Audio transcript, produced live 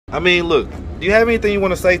I mean, look, do you have anything you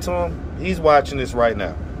want to say to him? He's watching this right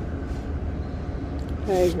now.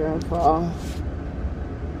 Hey, Grandpa.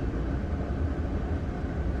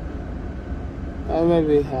 I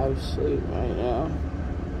maybe have sleep right now.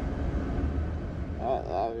 I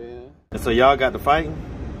love you. And so y'all got to fighting?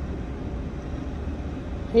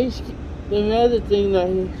 The other thing that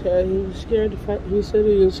he said, he was scared to fight. He said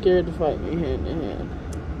he was scared to fight me hand to hand.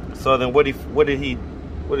 So then, what did he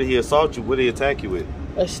assault you? What did he attack you with?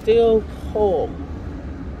 A steel pole,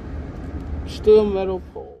 steel metal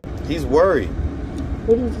pole. He's worried.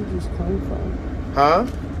 Where did you just come from? Huh?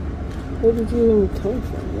 Where did you even come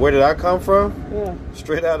from? Where did I come from? Yeah.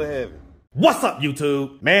 Straight out of heaven. What's up,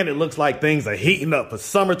 YouTube? Man, it looks like things are heating up for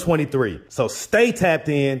summer 23. So stay tapped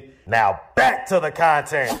in. Now back to the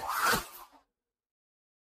content.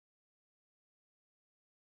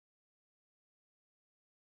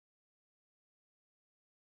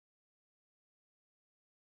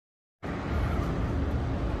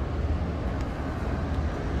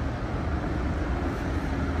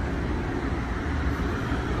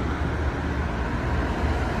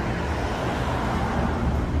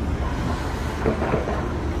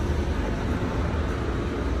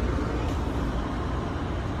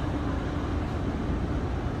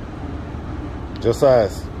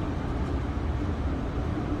 Josias.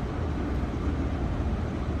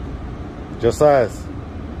 Josias.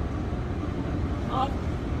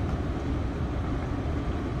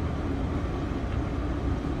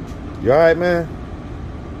 You alright, man?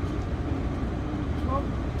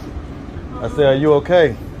 I said, are you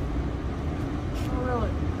okay? Oh, really?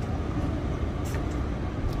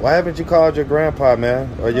 Why haven't you called your grandpa, man?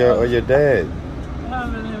 Or your dad? I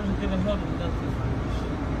haven't been able to get a hold of nothing.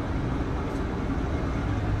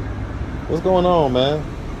 What's going on, man?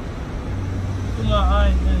 For my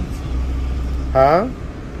identity. Huh?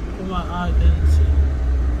 For my identity.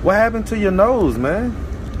 What happened to your nose, man?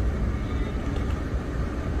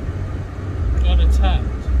 Got attacked.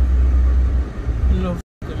 No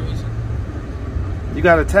f***ing reason. You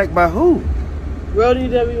got attacked by who? Brody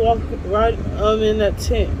that we walked right in that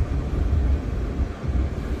tent.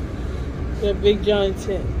 That big giant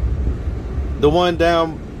tent. The one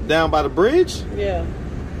down by the bridge? Yeah.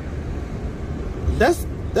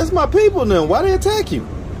 That's my people then. Why they attack you?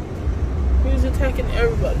 He was attacking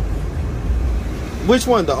everybody. Which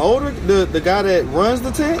one? The older the guy that runs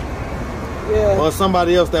the tent? Yeah. Or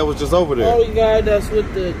somebody else that was just over there? Oh, the guy that's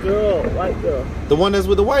with the girl, white girl. The one that's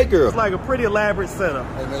with the white girl. It's like a pretty elaborate setup.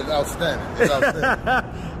 Hey man, it's outstanding. It's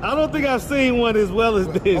outstanding. I don't think I've seen one as well as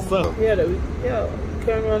this. So. Yeah,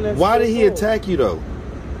 came around that. Why did he attack you though?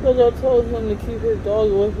 Because I told him to keep his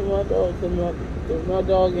dog away from my dog. Because my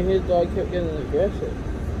dog and his dog kept getting aggressive.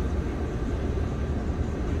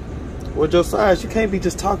 Well, Josias, you can't be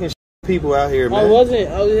just talking to people out here, man. I wasn't.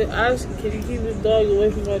 I was asking, can you keep his dog away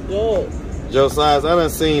from my dog? Josias, I done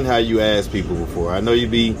seen how you ask people before. I know you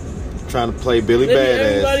be trying to play Billy Badass.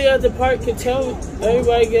 Everybody at the park can tell me.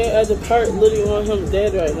 Everybody at the park literally want him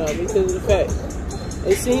dead right now because of the fact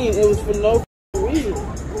they seen it was for no reason.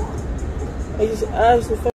 I just asked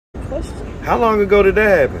the question. How long ago did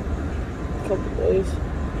that happen? A couple days.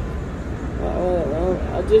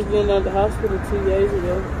 I just been at the hospital 2 days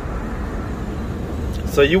ago.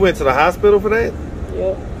 So you went to the hospital for that?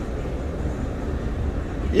 Yep.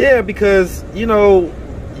 Yeah, because, you know,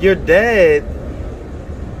 your dad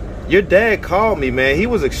called me, man. He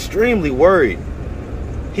was extremely worried.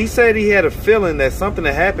 He said he had a feeling that something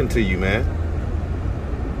had happened to you, man.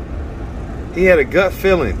 He had a gut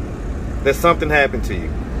feeling that something happened to you.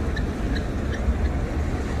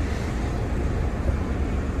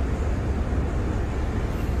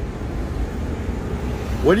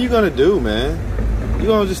 What are you gonna do, man? You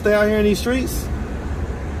gonna just stay out here in these streets?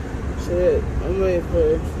 Shit, I'm waiting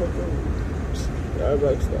for fucking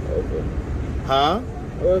Starbucks to open. Huh?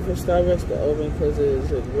 I'm waiting for Starbucks to open because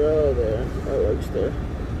there's a girl there that works there.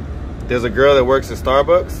 There's a girl that works at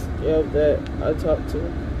Starbucks? Yep, that I talked to.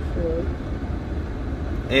 Sure.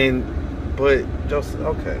 But just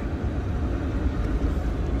okay.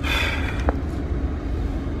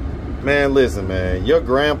 Man, listen, man. Your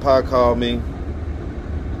grandpa called me.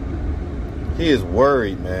 He is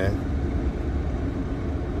worried, man.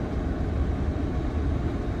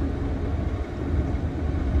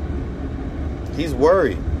 He's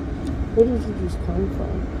worried. Where did you just come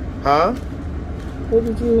from? Huh? Where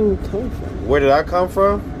did you even come from? Where did I come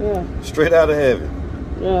from? Yeah. Straight out of heaven.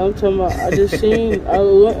 Yeah, I'm talking about, I just seen, I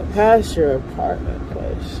went past your apartment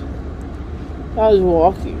place. I was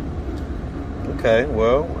walking. Okay,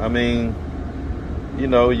 well, I mean, you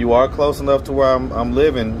know, you are close enough to where I'm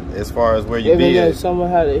living as far as where you be Even though at. someone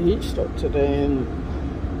had a heat stroke today and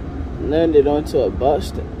landed onto a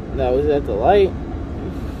bus that was at the light.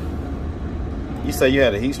 You say you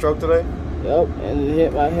had a heat stroke today? Yep, and it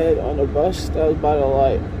hit my head on the bus that was by the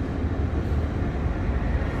light.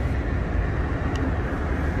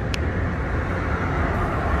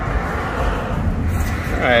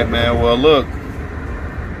 All right, man. Well, look,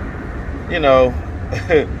 you know,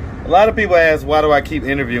 a lot of people ask, why do I keep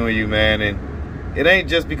interviewing you, man? And it ain't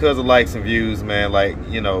just because of likes and views, man. Like,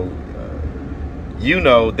 they don't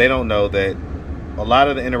know that a lot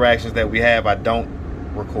of the interactions that we have, I don't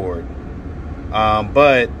record.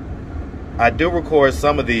 But I do record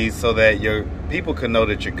some of these so that your people can know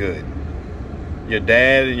that you're good. Your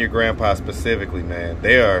dad and your grandpa specifically, man,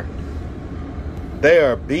 they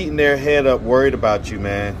are beating their head up, worried about you,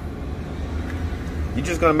 man. You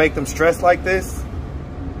just gonna make them stress like this?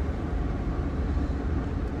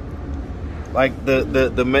 Like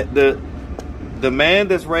the man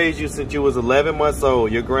that's raised you since you was 11 months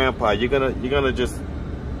old, your grandpa, you're gonna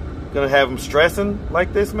have him stressing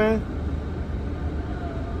like this, man?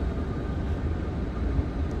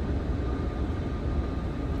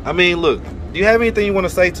 I mean, look, do you have anything you want to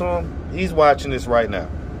say to him? He's watching this right now.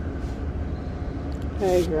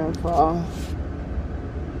 Hey, Grandpa.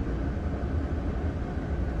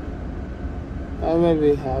 I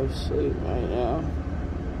maybe have sleep right now.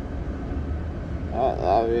 I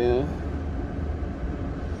love you.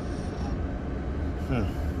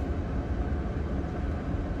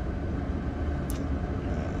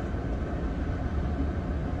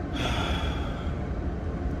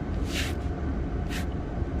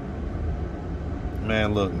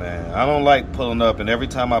 Man, look, man, I don't like pulling up, and every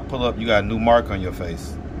time I pull up, you got a new mark on your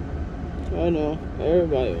face. I know.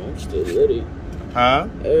 Everybody wants to Liddy. Huh?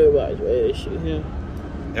 Everybody's ready to shoot him.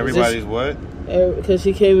 Everybody's what? Because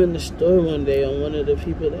he came in the store one day on one of the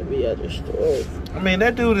people that be at the store. I mean,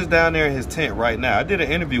 that dude is down there in his tent right now. I did an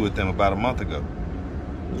interview with them about a month ago.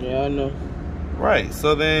 Yeah, I know. Right,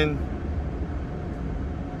 so then,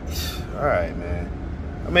 all right, man.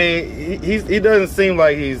 I mean, he doesn't seem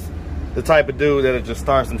like he's the type of dude that'll just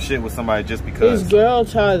start some shit with somebody just because. His girl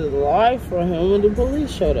tried to lie for him when the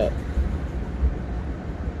police showed up.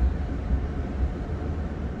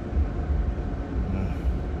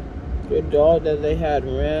 The dog that they had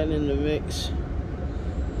ran in the mix.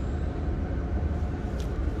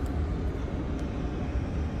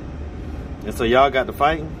 And so y'all got to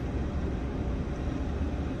fighting?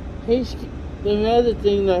 The other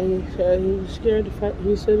thing that he said, he was scared to fight.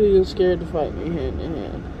 He said he was scared to fight me hand to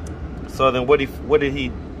hand. So then, what did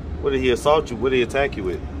he assault you? What did he attack you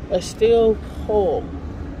with? A steel pole,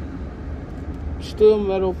 steel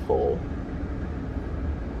metal pole.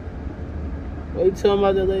 He told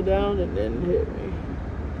him to lay down and then hit me.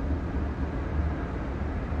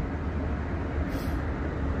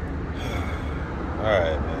 All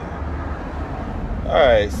right, man. All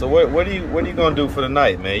right. So what are you gonna do for the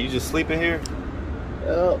night, man? You just sleeping here?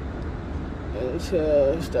 Yep.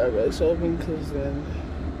 Until Starbucks open, because then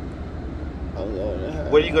I'm going to her.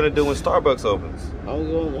 What are you gonna do when Starbucks opens? I'm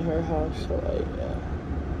going to her house, yeah.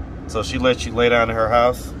 So she lets you lay down in her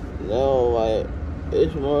house? No, like,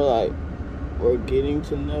 it's more like we're getting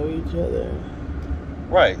to know each other.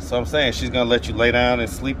 Right. So I'm saying she's gonna let you lay down and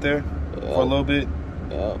sleep there for a little bit?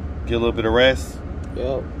 Yep. Get a little bit of rest?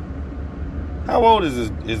 Yep. How old is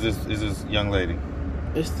this young lady?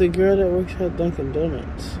 It's the girl that works at Dunkin'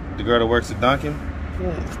 Donuts. The girl that works at Dunkin'?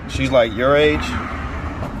 Yeah. She's like your age?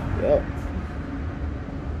 Yep.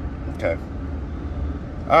 Okay.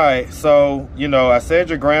 Alright, so, I said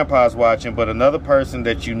your grandpa's watching, but another person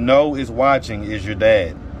that you know is watching is your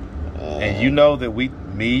dad. And you know that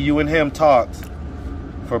me, you, and him talked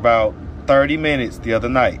for about 30 minutes the other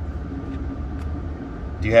night.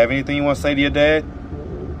 Do you have anything you want to say to your dad?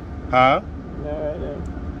 Huh?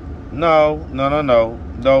 No,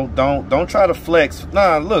 don't try to flex.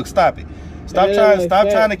 Nah, look, stop it. Stop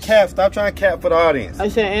trying to cap for the audience. I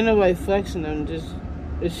said ain't nobody flexing them,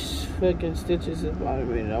 it's fucking stitches is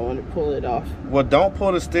bothering me and I want to pull it off. Well, don't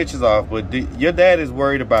pull the stitches off, but your dad is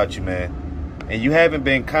worried about you, man. And you haven't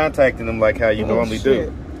been contacting him like how you normally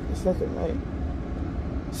do. It's nothing right.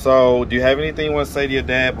 So, do you have anything you want to say to your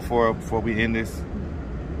dad before we end this?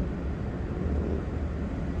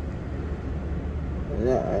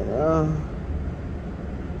 Not right now.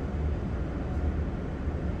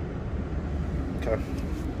 Okay.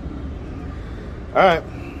 All right.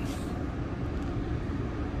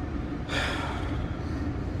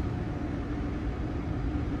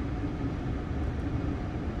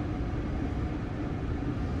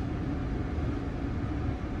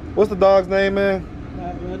 What's the dog's name, man?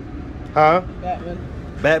 Batman. Huh? Batman.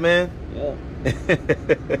 Batman? Yeah.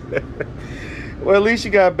 Well, at least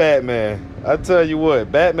you got Batman. I tell you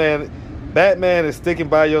what, Batman is sticking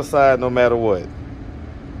by your side no matter what.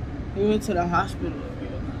 He went to the hospital.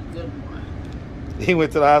 Good boy. He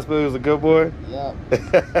went to the hospital. He was a good boy. Yep. He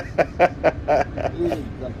was a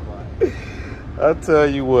good boy. I tell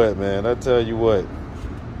you what, man. I tell you what.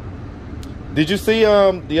 Did you see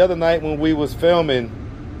the other night when we was filming?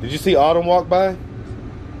 Did you see Autumn walk by?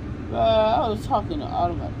 I was talking to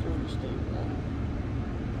Autumn at the state.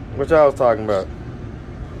 What y'all was talking about?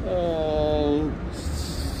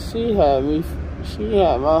 She had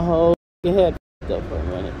my whole head up for a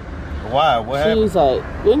minute. Why? What happened? She was like,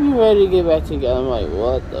 when you ready to get back together? I'm like,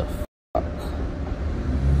 what the fuck?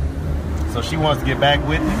 So she wants to get back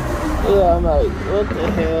with me? Yeah, I'm like, what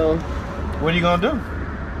the hell? What are you gonna do?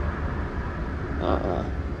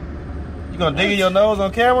 You gonna dig in your nose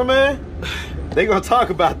on camera, man? They gonna talk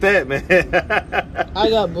about that, man. I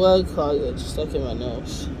got blood clot stuck in my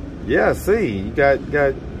nose. Yeah, I see. You got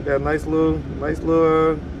a nice little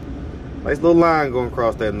line going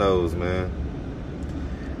across that nose, man.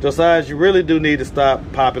 Josias, you really do need to stop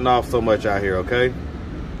popping off so much out here, okay?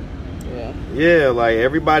 Yeah. Yeah, like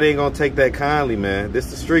everybody ain't gonna take that kindly, man. This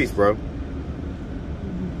the streets, bro.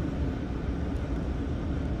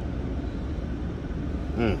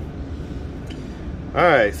 All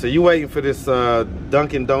right, so you waiting for this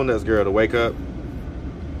Dunkin' Donuts girl to wake up?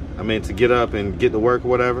 I mean, to get up and get to work or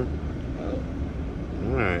whatever?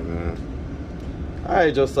 All right, man. All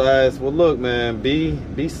right, Josias. Well, look, man,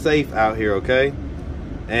 be safe out here, okay?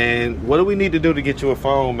 And what do we need to do to get you a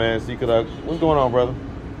phone, man? So you could, what's going on, brother?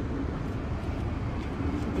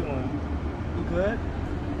 What you doing? You good?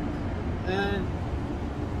 And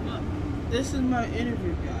look, this is my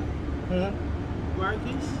interview guy.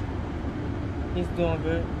 Marcus. He's doing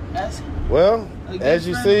good. Well, as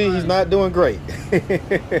you see, he's not doing great.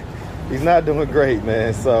 He's not doing great,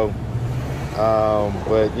 man. So,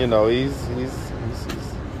 but you know, he's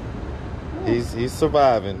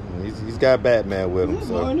surviving. He's got Batman with him. Good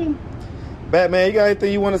So, morning. Batman, you got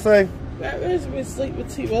anything you want to say? Batman's been sleeping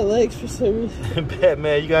between my legs for some reason.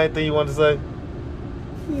 Batman, you got anything you want to say?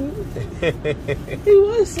 He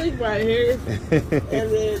was asleep right here, and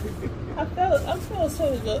then I felt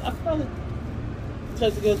something. I felt it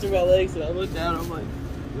tried to go through my legs, and I looked down. I'm like,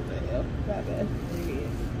 what the hell? Batman.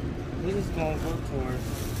 What is going to go towards?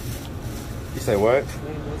 You say what?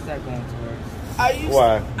 What's that going towards?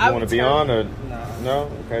 Why? You want to be on or No. no?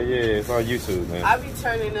 Okay, yeah, it's on YouTube, man. I be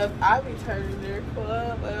turning their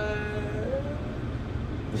club up.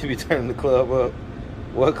 You be turning the club up.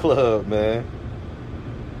 What club, man?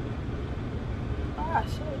 Ah,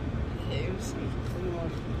 shit. Can't even see.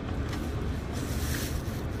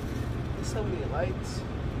 There's so many lights.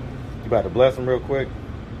 You about to bless them real quick?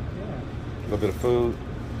 Yeah. A little bit of food.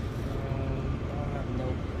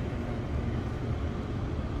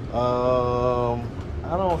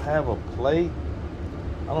 I don't have a plate.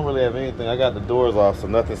 I don't really have anything. I got the doors off, so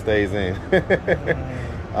nothing stays in.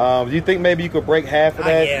 Do you think maybe you could break half of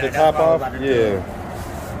that yeah, to top off? Yeah.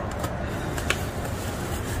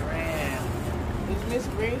 Is Miss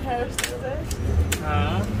Greenhair still there?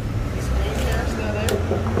 Huh? Miss Greenhair still there?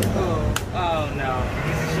 Oh no.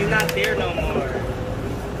 She's not there no more.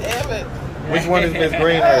 Damn it. Which one is Miss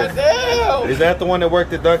Greenhurst? Damn. Is that the one that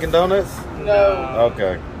worked at Dunkin' Donuts? No.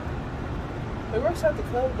 Okay. It works at the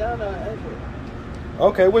club down on Edgewood.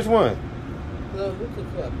 Okay, which one? The Hookah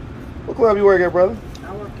Club. What club you work at, brother?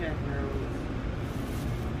 I work at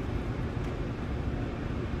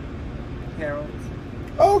Harold's.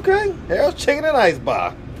 Okay. Harold's Chicken and Ice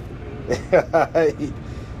Bar.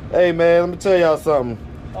 Hey, man, let me tell y'all something.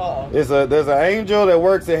 There's an angel that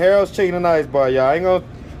works at Harold's Chicken and Ice Bar, y'all. I ain't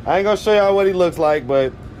gonna show y'all what he looks like,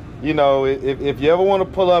 but you know, if you ever want to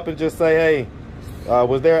pull up and just say, hey,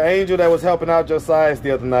 was there an angel that was helping out Josias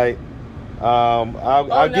the other night?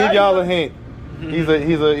 I'll give y'all a hint. He's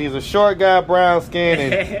a short guy, brown skin,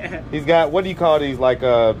 and he's got, what do you call these, like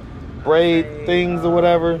braid things or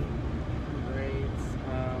whatever? Braids.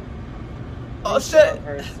 Oh shit!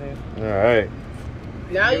 All right.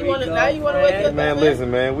 Now you want to wake up, Man, listen,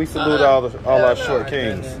 man. We salute all our short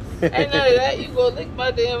kings. Ain't none of that. You gonna lick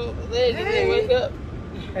my damn leg and then wake up?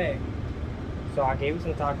 Hey. So I gave you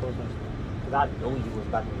some tacos and stuff. Because I know you was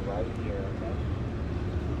about to be right here, okay?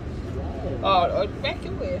 Oh, back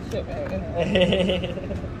your way, shit, man.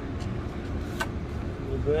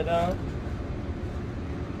 You good,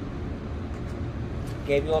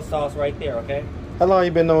 Gave you a sauce right there, okay? How long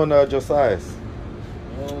you been knowing Josias?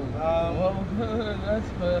 That's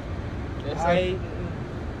for. I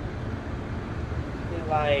feel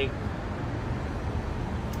like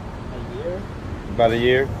a year. About a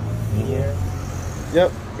year? A year.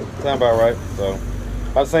 Yep. Sound about right. So,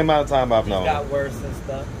 about the same amount of time I've known. He got worse and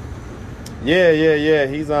stuff. Yeah.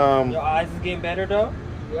 He's Your eyes is getting better though.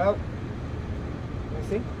 Yep. You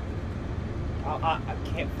see? I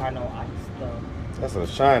can't find no ice though. That's a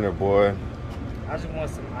shiner, boy. I just want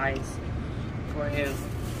some ice for him.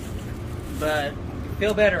 But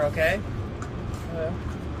feel better, okay? Yeah.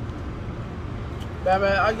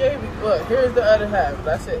 Batman, I gave you. Look, here's the other half.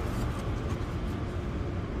 That's it.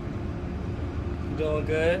 You doing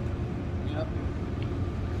good? Yep.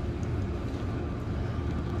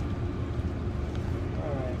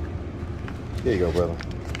 Alright. Here you go, brother.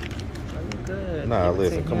 Good. Nah, Give it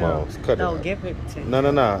listen, to come him. on, cut No, it. give it to him.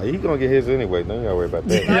 No. He gonna get his anyway. Don't you gotta worry about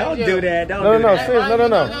that. Don't do that. Don't No, do that. serious.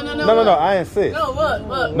 No. I insist. No,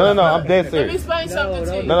 look. No. I'm dead Let me serious. explain something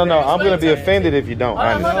to you. No. I'm gonna be Let me explain offended if you don't. Hold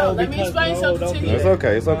on, Honestly. Let me explain something to you. It's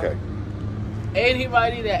okay. It's okay.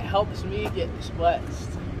 Anybody that helps me get blessed.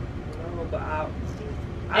 No, but I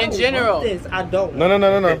In don't general. want this. I don't.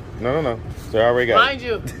 No. So I already got Mind it.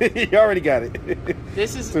 you, You already got it.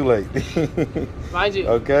 this is Too late. mind you.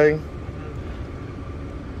 Okay.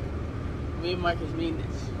 Me and Marcus mean this.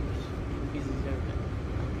 He's deserved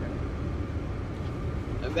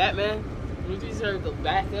it. And Batman, you deserve to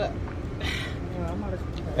back up.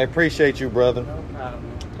 I appreciate you, brother. No problem.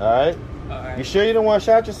 All right. Alright. You sure you don't want to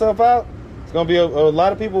shout yourself out? It's gonna be a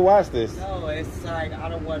lot of people watch this. No, it's like I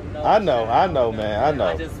don't want no. I know, man. I know.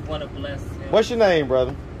 I just want to bless him. What's your name,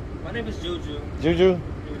 brother? My name is Juju. Juju.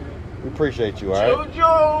 We appreciate you. All right.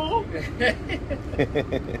 Jojo!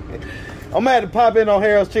 I'm gonna have to pop in on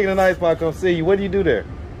Harold's Chicken and Ice Pop. Come see you. What do you do there?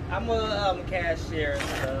 I'm a cashier and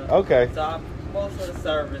stuff. Okay. So I'm most of the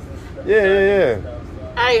service and stuff. Yeah. And stuff,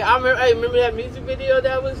 so. Hey, remember that music video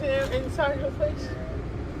that was here inside your place?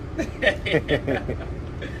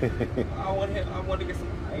 I want to get some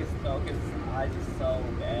ice though, because some ice is so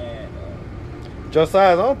bad.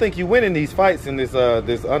 Josias, I don't think you winning these fights in this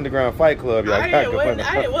this underground fight club. Y'all I got didn't going win. on.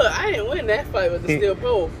 I didn't win that fight with the steel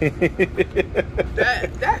pole.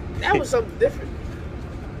 that was something different.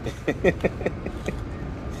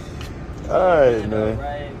 All right, You know, man.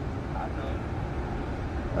 right? I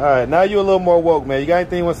know. All right, now you a little more woke, man. You got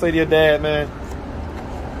anything you want to say to your dad, man?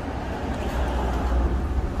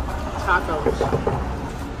 Tacos.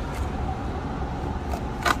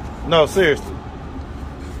 No, seriously.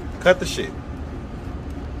 Cut the shit.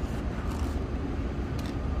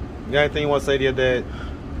 You got anything you want to say to your dad?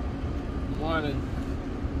 Morning.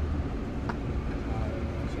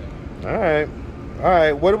 All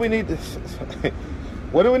right. What do we need to?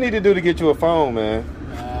 What do we need to do to get you a phone, man?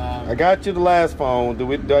 I got you the last phone.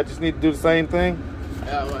 Do I just need to do the same thing?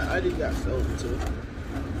 Yeah, well, I just got sold too.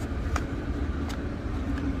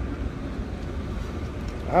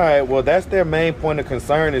 All right. Well, that's their main point of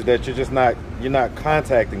concern is that you're not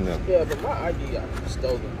contacting them. Yeah, but my ID got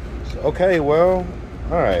stolen. So. Okay. Well.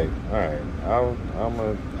 All right. I'm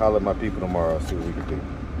gonna holler at my people tomorrow. See what we can do.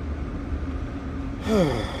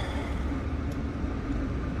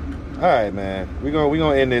 All right, man. We're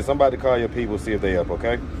gonna end this. I'm about to call your people, see if they up.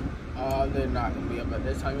 Okay. They're not gonna be up at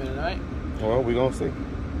this time of the night. Well, we gonna see.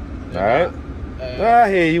 They're All right. not. I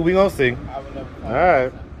hear you. We gonna see. I would never. All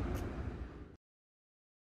right.